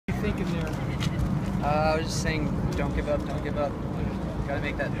I was just saying, don't give up, don't give up. Gotta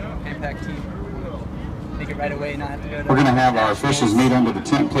make that impact team. Make it right away, not have to go to... We're going to have our officials meet under the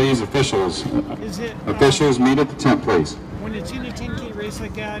tent, please. Officials. Officials meet at the tent, please. When it's in a 10K race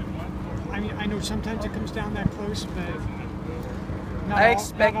like that, I mean, I know sometimes it comes down that close, but... I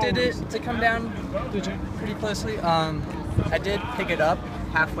expected it to come down pretty closely. I did pick it up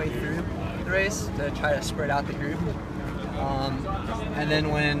halfway through the race to try to spread out the group. And then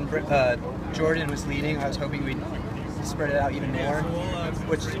when Jordan was leading, I was hoping we'd spread it out even more,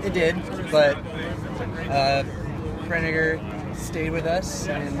 which it did, but Brenniger stayed with us,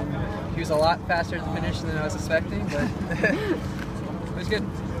 and he was a lot faster at the finish than I was expecting, but it was good.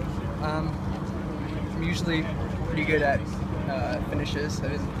 I'm usually pretty good at finishes.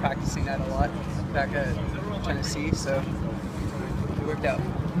 I've been practicing that a lot back at Tennessee, so it worked out.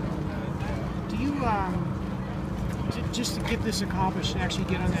 Do you, just to get this accomplished and actually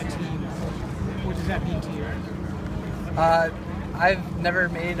get on that team, what does that mean to you? I've never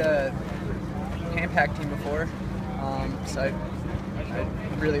made a hand-pack team before, so I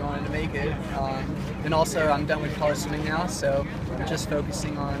really wanted to make it. And also, I'm done with college swimming now, so I'm just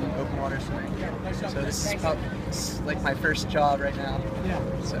focusing on open water swimming. So this is like my first job right now. Yeah.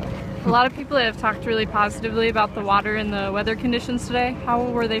 So. A lot of people have talked really positively about the water and the weather conditions today. How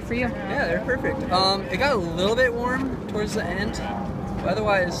were they for you? Yeah, they're perfect. It got a little bit warm towards the end, but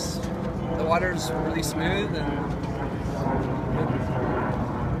otherwise the water's really smooth and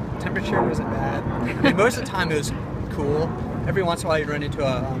the temperature wasn't bad. I mean, most of the time it was cool. Every once in a while you'd run into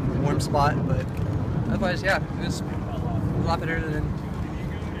a warm spot, but otherwise, yeah, it was a lot better than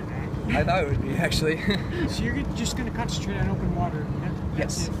I thought it would be, actually. So you're just going to concentrate on open water?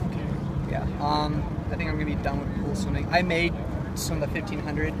 Yes. Okay. Yeah. I think I'm going to be done with pool swimming. I made swim the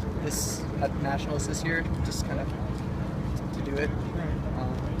 1500 at Nationals this year, just kind of to do it.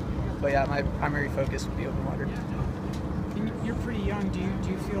 But yeah, my primary focus would be open water. And you're pretty young. Do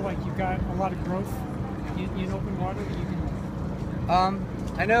you feel like you've got a lot of growth in open water that you can...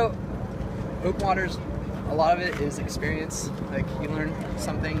 I know open water's, a lot of it is experience. Like, you learn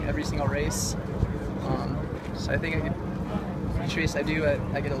something every single race. So I think each race I do,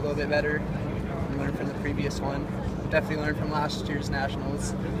 I get a little bit better and learn from the previous one. Definitely learned from last year's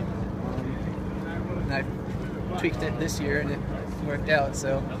Nationals. And I tweaked it this year and it worked out.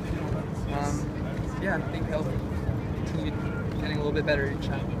 So yeah, I think I'll continue getting a little bit better each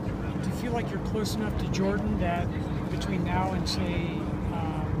time. Do you feel like you're close enough to Jordan that between now and, say,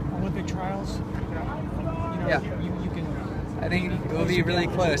 Olympic trials, yeah, you can... I think it will be really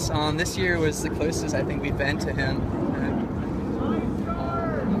close. This year was the closest I think we've been to him. And,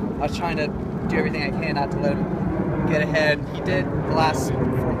 I was trying to do everything I can not to let him get ahead. He did the last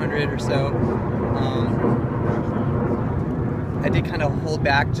 400 or so. I did kind of hold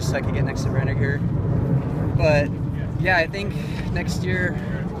back just so I could get next to Brenniger. But yeah, I think next year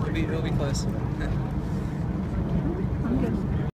it'll be close. I'm good.